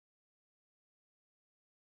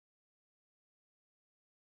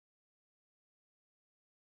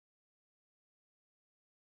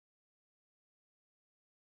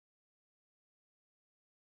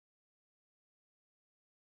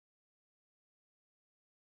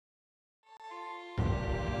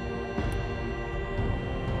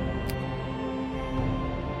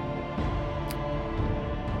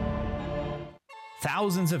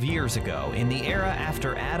Thousands of years ago, in the era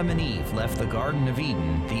after Adam and Eve left the Garden of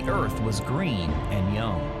Eden, the earth was green and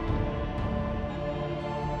young.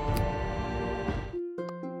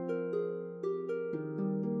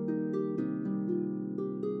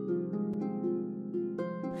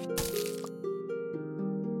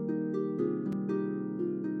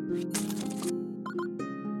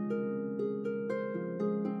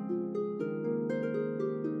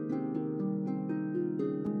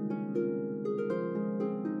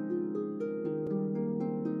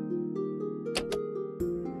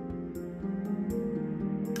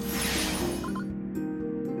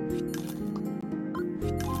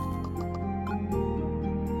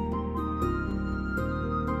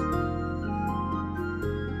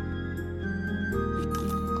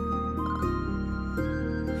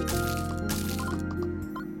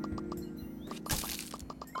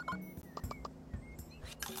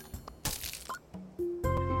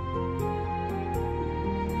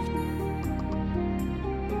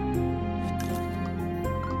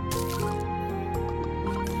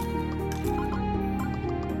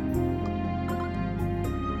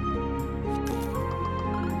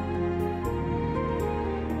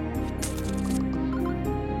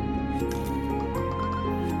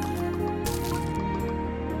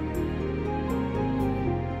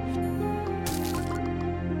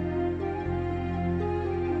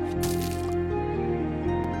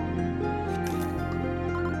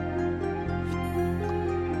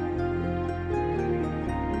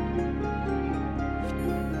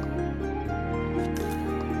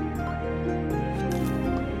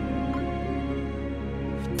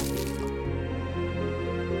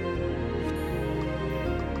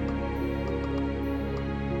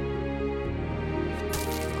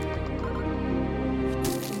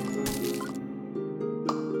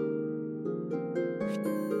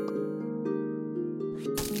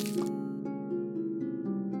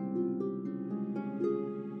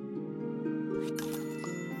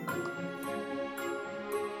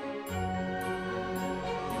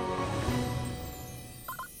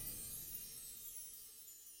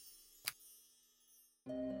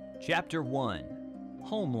 Chapter 1.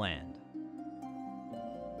 Homeland.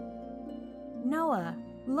 Noah,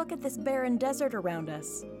 look at this barren desert around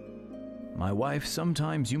us. My wife,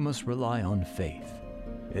 sometimes you must rely on faith.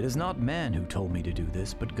 It is not man who told me to do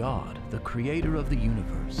this, but God, the creator of the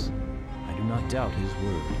universe. I do not doubt his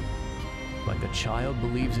word. Like a child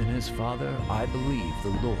believes in his father, I believe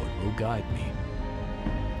the Lord will guide me.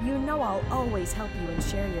 You know I'll always help you and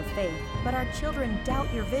share your faith, but our children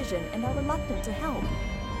doubt your vision and are reluctant to help.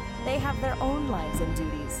 They have their own lives and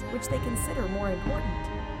duties, which they consider more important.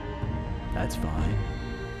 That's fine.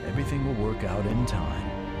 Everything will work out in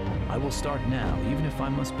time. I will start now, even if I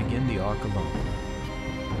must begin the ark alone.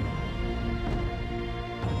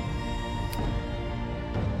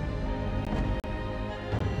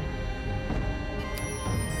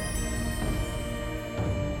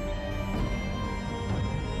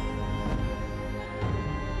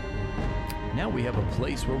 Now we have a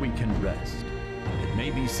place where we can rest. It may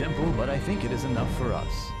be simple, but I think it is enough for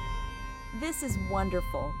us. This is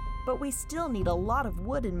wonderful, but we still need a lot of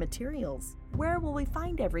wood and materials. Where will we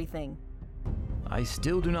find everything? I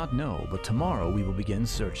still do not know, but tomorrow we will begin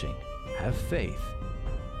searching. Have faith,